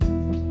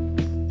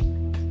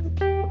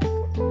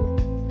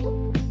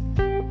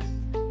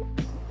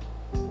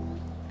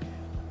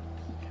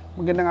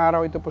Magandang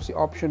araw, ito po si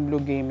Option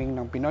Blue Gaming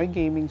ng Pinoy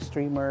Gaming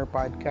Streamer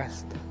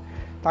Podcast.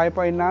 Tayo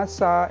po ay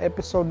nasa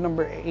episode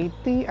number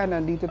 80 at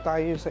nandito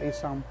tayo sa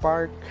isang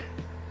park.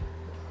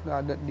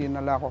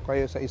 Dinala ko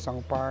kayo sa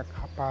isang park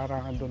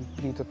para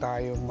dito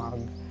tayo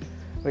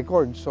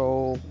mag-record.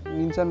 So,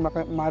 minsan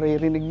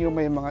maririnig nyo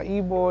may mga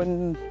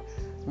ibon,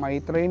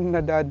 may train na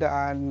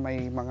dadaan,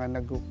 may mga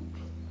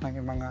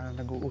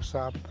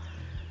nag-uusap.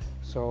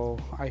 So,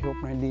 I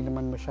hope na hindi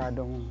naman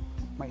masyadong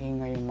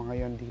maingay yung mga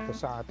yon dito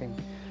sa ating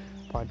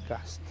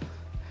podcast.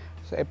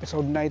 Sa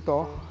episode na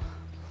ito,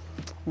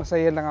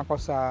 masaya lang ako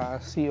sa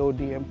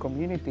CODM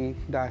community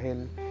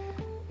dahil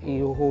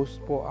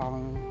i-host po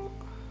ang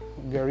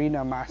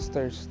Garena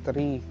Masters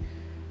 3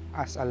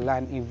 as a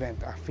LAN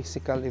event, a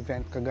physical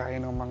event kagaya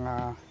ng mga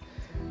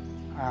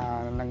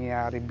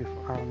nangyayari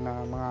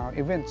na mga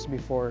events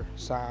before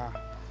sa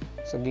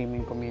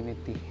gaming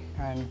community.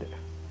 And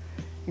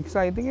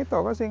exciting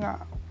ito kasi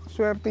nga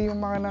swerte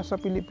yung mga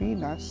nasa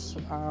Pilipinas,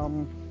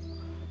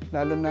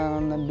 lalo na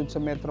nandun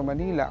sa Metro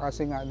Manila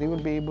kasi nga they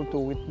will be able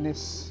to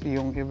witness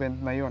yung event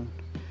na yon.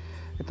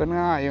 Ito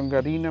na nga yung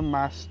Garena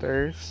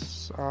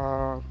Masters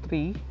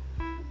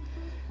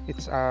 3.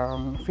 It's a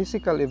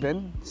physical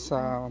event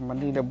sa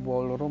Manila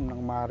Ballroom ng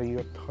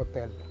Marriott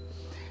Hotel.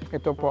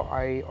 Ito po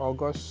ay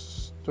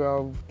August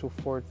 12 to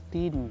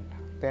 14,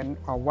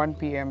 1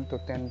 p.m.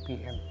 to 10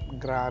 p.m.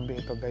 Grabe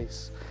ito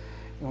guys.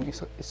 Kung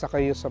isa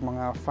kayo sa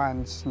mga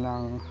fans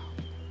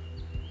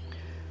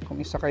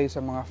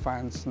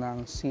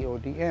ng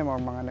CODM o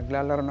mga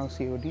naglalaro ng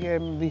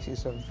CODM, this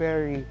is a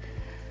very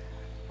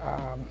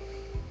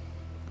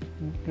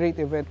great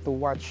event to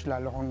watch,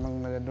 lalo kung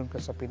nandun ka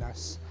sa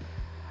Pinas.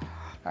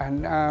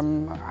 And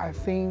I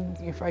think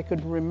if I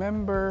could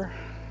remember,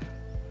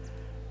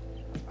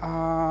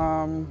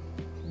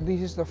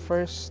 this is the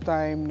first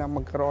time na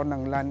magkaroon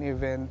ng LAN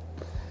event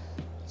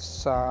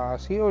sa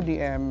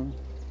CODM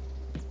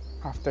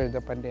after the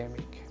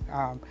pandemic.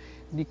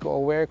 Hindi ko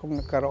aware kung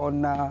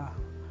nagkaroon na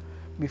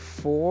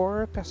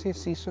before kasi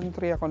season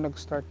 3 ako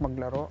nag-start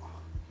maglaro.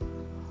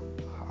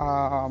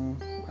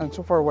 And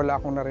so far wala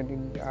akong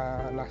narinig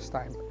last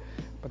time.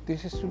 But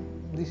this is a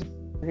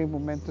very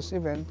momentous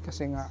event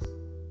kasi nga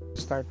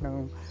start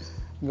ng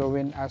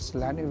gawin as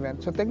LAN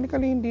event. So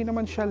technically hindi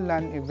naman siya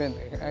LAN event.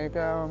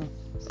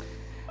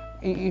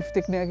 If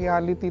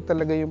technicality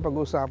talaga yung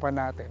pag-uusapan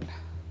natin,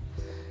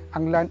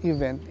 ang LAN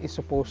event is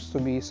supposed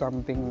to be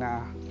something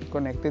na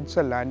connected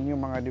sa LAN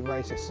yung mga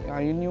devices.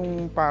 Yun yung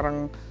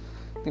parang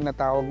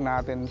tinatawag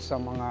natin sa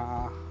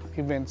mga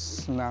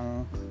events na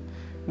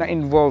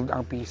involved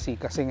ang PC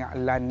kasi nga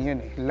LAN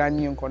yun eh.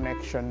 LAN yung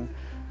connection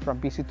from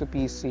PC to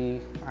PC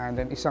and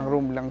then isang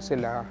room lang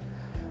sila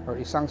or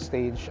isang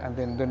stage and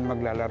then dun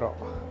maglalaro.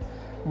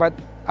 But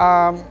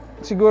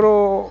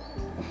siguro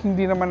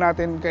hindi naman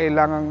natin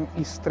kailangang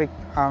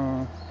i-strict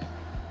ang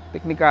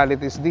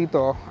technicalities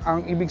dito.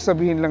 Ang ibig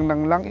sabihin lang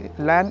ng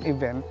LAN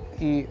event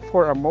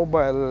for a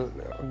mobile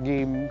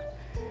game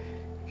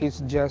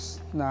is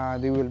just na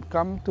they will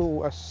come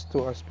to a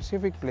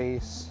specific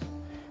place.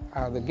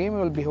 The game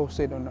will be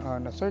hosted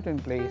on a certain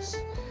place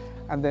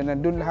and then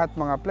nandun lahat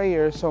mga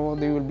players, so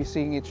they will be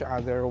seeing each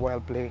other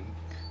while playing.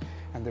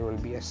 And there will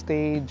be a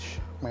stage,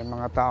 may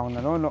mga taong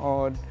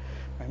nanonood,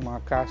 may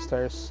mga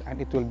casters,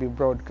 and it will be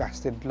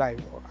broadcasted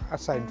live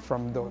aside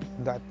from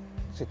that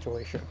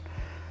situation.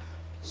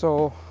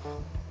 So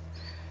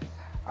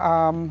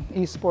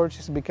esports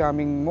is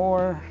becoming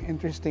more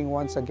interesting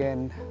once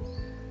again.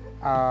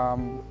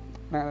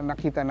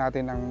 Nakita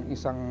natin ang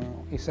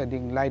isa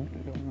ding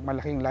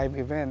malaking live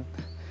event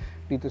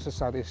dito sa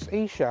Southeast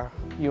Asia.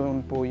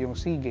 Yun po yung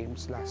SEA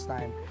Games last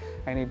time,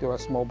 and it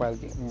was Mobile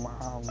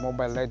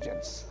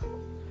Legends.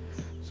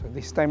 So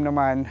this time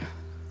naman,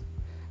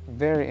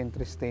 very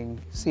interesting,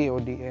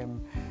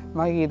 CODM.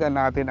 Makikita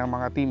natin ang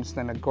mga teams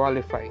na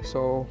nag-qualify.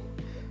 So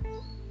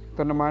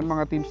ito naman,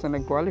 mga teams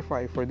na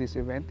nag-qualify for this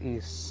event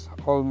is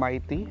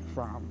Almighty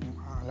from,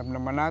 alam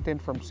naman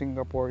natin, from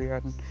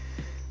Singaporean,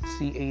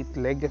 C8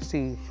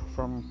 Legacy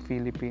from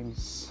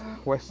Philippines,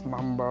 West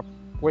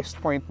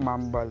Point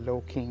Mamba,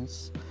 Low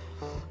Kings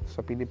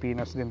sa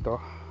Pilipinas din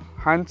to.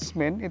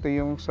 Huntsmen, ito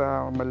yung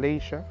sa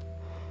Malaysia.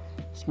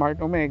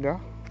 Smart Omega,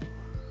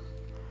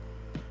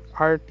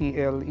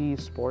 RTL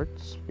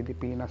Esports,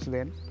 Pilipinas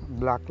din.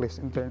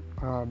 Blacklist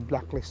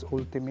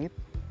Ultimate,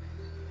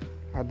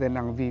 at then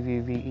ang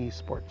VVV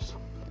Esports.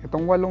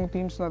 Itong 8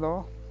 teams na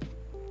to,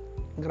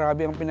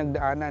 grabe ang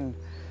pinagdaanan.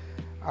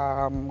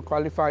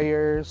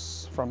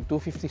 Qualifiers from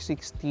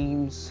 256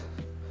 teams,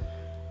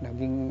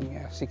 naging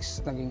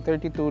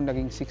 32,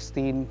 naging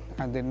 16,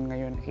 and then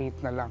ngayon 8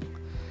 na lang.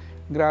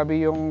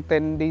 Grabe yung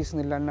 10 days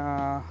nila na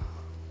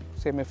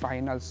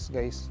semifinals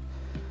guys.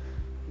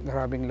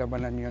 Grabing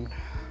labanan yun.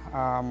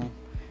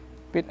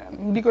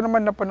 Hindi ko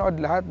naman napanood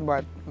lahat,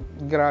 but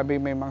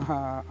grabe, may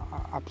mga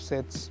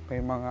upsets,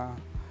 may mga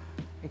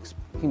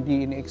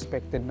hindi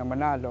ini-expected na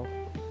manalo.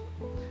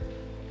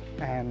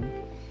 And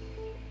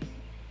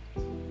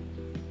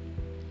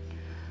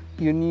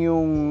yun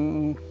yung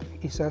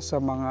isa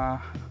sa mga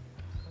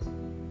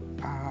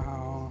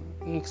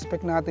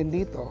i-expect natin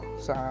dito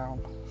sa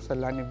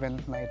LAN event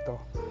na ito.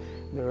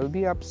 There will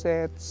be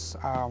upsets.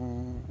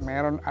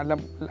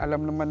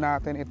 Alam naman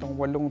natin itong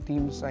 8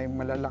 teams ay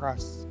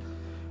malalakas.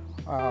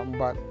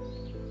 But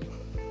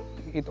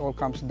it all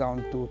comes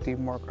down to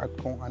teamwork at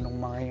kung anong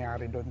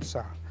mangyayari doon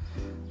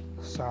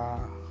sa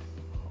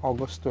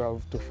August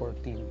 12 to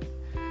 14.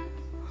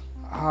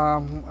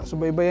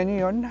 Subaybayan nyo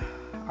yun.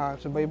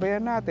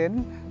 Subaybayan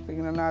natin.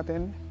 Tingnan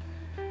natin.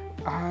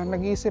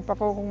 Nag-iisip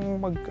ako kung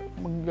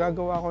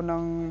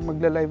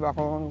magla-live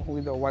ako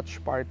with a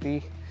watch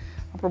party.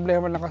 Ang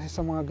problema lang kasi sa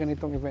mga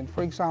ganitong event.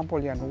 For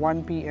example yan,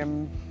 1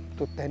 p.m.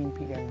 to 10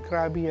 p.m.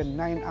 Grabe yan,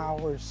 9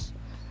 hours.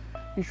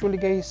 Usually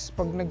guys,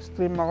 pag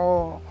nag-stream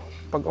ako,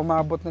 pag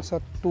umabot na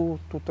sa 2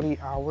 to 3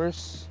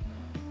 hours,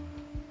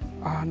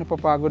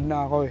 napapagod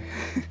na ako eh.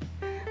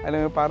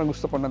 Alam mo, parang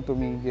gusto ko nang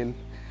tumigil.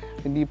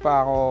 Hindi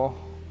pa ako,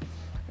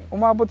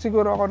 umabot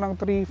siguro ako ng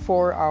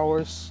 3-4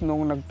 hours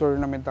nung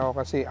nag-tournament ako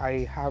kasi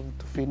I have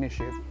to finish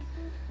it.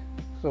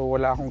 So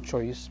wala akong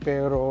choice.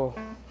 Pero,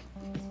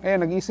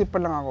 ayan, nag-isip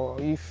pa lang ako,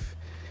 if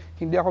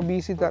hindi ako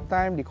busy that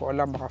time, di ko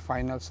alam, baka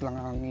finals lang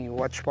ang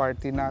watch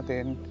party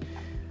natin.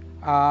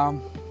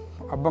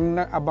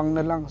 Abang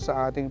na lang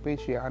sa ating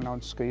page,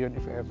 i-announce ko yun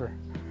if ever.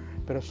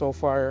 Pero so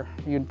far,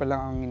 yun pa lang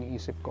ang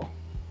iniisip ko.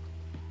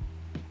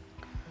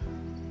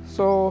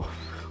 So,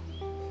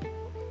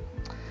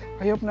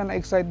 I hope na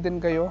na-excite din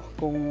kayo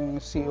kung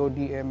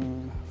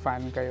CODM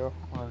fan kayo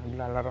or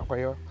naglalaro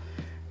kayo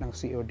ng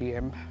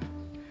CODM.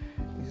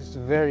 This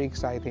is very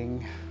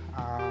exciting.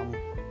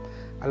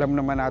 Alam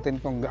naman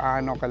natin kung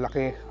gaano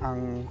kalaki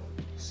ang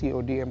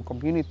CODM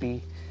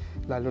community,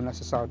 lalo na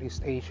sa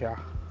Southeast Asia.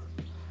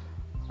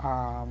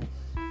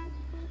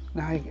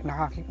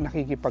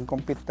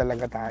 Nakikipag-compete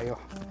talaga tayo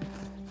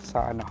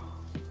sa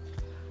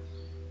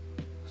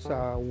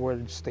sa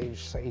world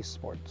stage sa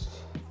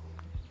esports.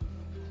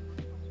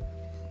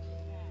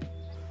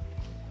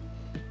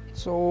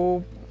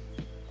 So,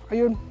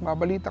 ayun,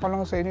 babalita ko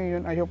lang sa inyo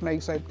yun. I hope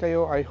na-excite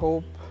kayo. I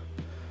hope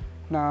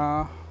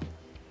na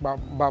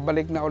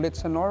babalik na ulit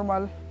sa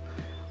normal.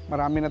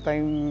 Marami na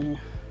tayong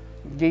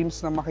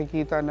games na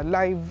makikita na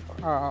live,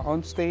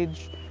 on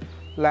stage,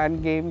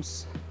 LAN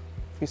games,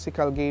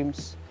 physical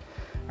games.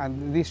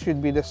 And this should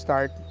be the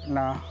start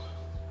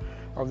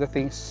of the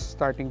things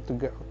starting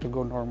to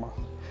go normal.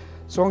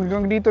 So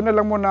hanggang dito na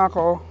lang muna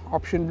ako.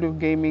 Option Blue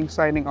Gaming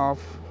signing off.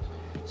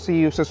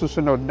 See you sa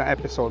susunod na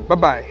episode.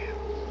 Bye-bye!